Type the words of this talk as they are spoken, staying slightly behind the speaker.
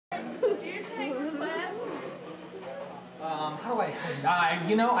How do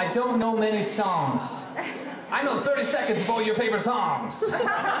you know, I don't know many songs. I know 30 seconds of all your favorite songs.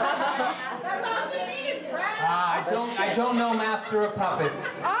 That's all she needs, right? I don't know Master of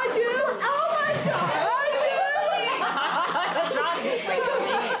Puppets. I do. Oh my God, I do.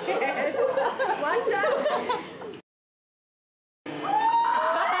 Watch out.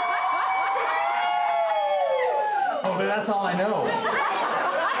 Oh, but that's all I know.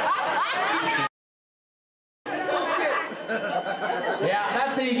 Yeah,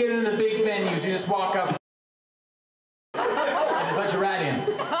 that's how you get into the big venues. You just walk up and just let you right in.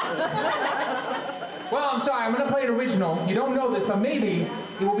 Well, I'm sorry, I'm going to play it original. You don't know this, but maybe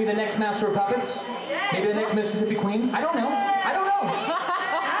it will be the next Master of Puppets. Maybe the next Mississippi Queen. I don't know. I don't know.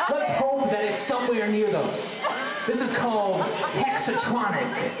 Let's hope that it's somewhere near those. This is called Hexatronic.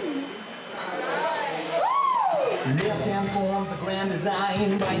 Left hand forms the grand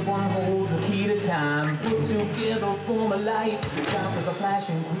design, right one holds the key to time. Put together form a life, sharp as a flash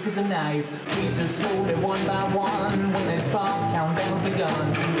and quick as a knife. Pieces slowly one by one, when they spark, countdown's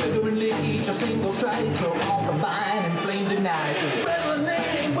begun. Triggering each a single strike, till all combine and flames ignite.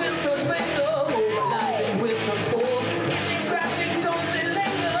 Resonating with such vigor, mobilizing with such force. Itching, scratching, tones and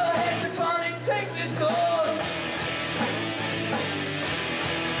linger, Hexatronic takes its course.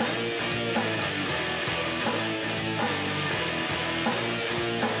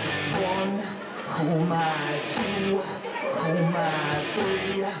 Who am I? 2, who am I?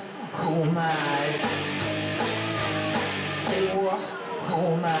 3, who am I? 4, who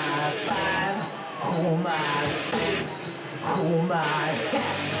am I? 5, who am I? 6, who am I?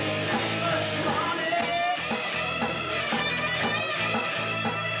 Hexatronic.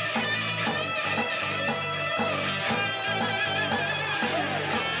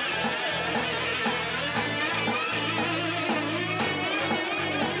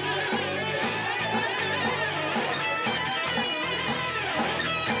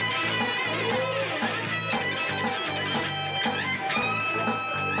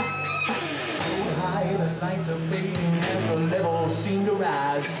 Lights are fading as the levels seem to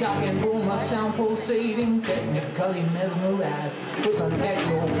rise. Shock and boom, a sound pulsating, technically mesmerized. With an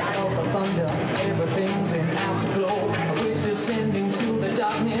echo of the thunder, everything's in afterglow. A bridge descending to the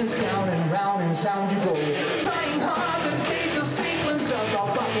darkness, down and round in sound you go. Trying hard to gauge the sequence of the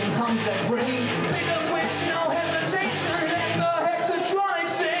fucking hums that bring. Pick a switch, no hesitation, let the Hexatronic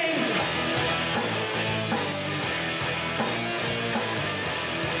sing.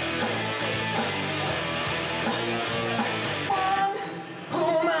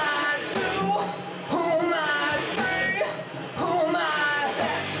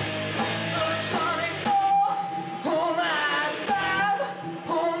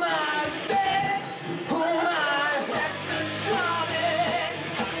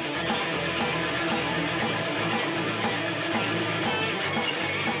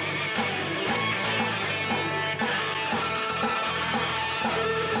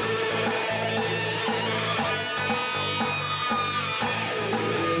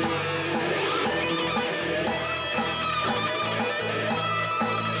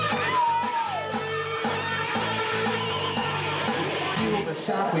 The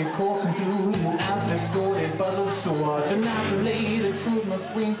shockwave coursing through you as distorted buzzards soar. Do not delay, the truth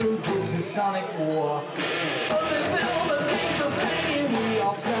must ring through. This is sonic war.